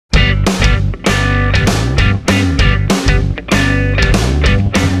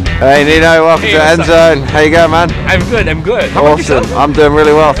Hey Nino, welcome to End Zone. How you going, man? I'm good, How about awesome. yourself? I'm doing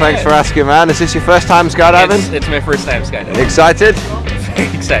really well, thanks for asking, man. Is this your first time skydiving? It's my first time skydiving. Excited?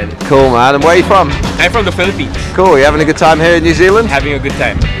 Very excited. Cool, man. And where are you from? I'm from the Philippines. Cool, you having a good time here in New Zealand? Having a good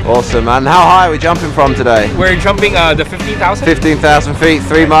time. Awesome, man. How high are we jumping from today? We're jumping the 15,000? 15,000 feet,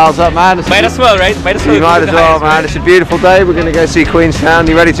 3 miles up, man. Might as well, right? Might as well. You might as well, man. Right? It's a beautiful day. We're going to go see Queenstown.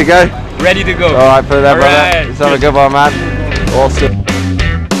 You ready to go? Ready to go. Alright, put it there, brother. Right. Let's have a good one, man. Awesome.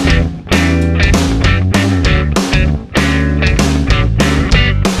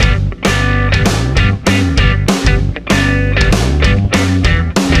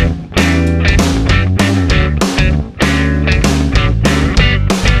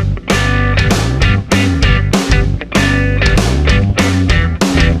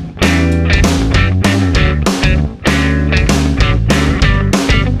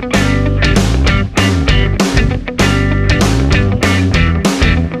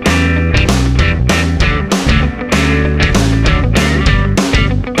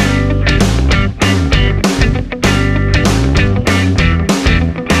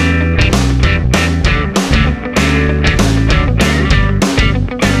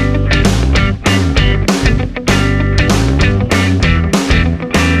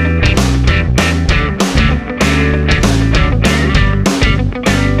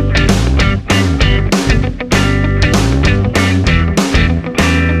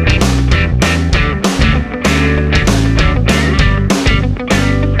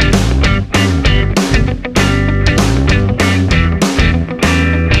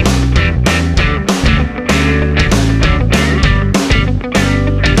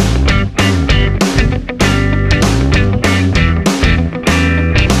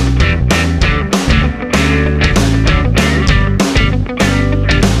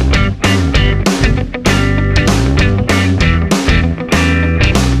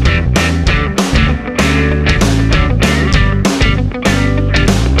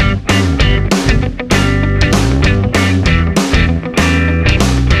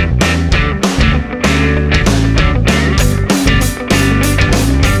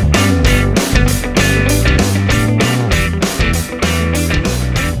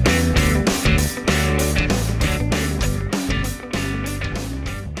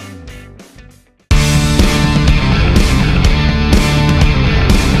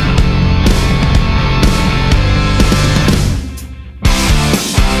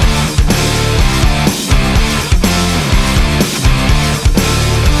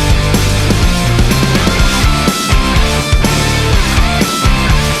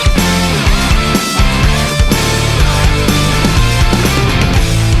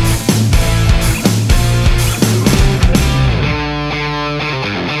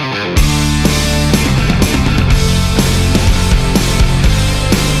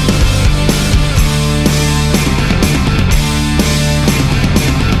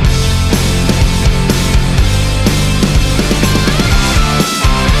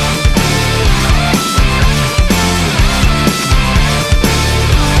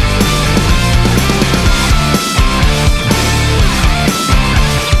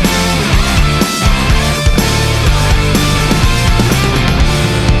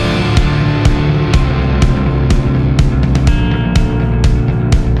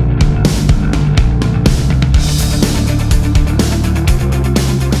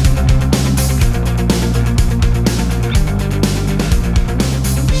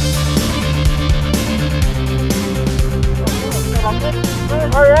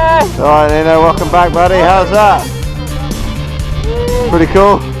 Alright Nino, welcome back buddy, how's that? Pretty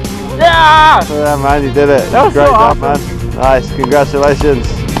cool? Yeah! Yeah man, you did it. That was Great so job awesome. man. Nice, congratulations.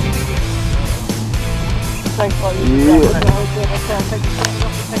 Thanks for Yeah.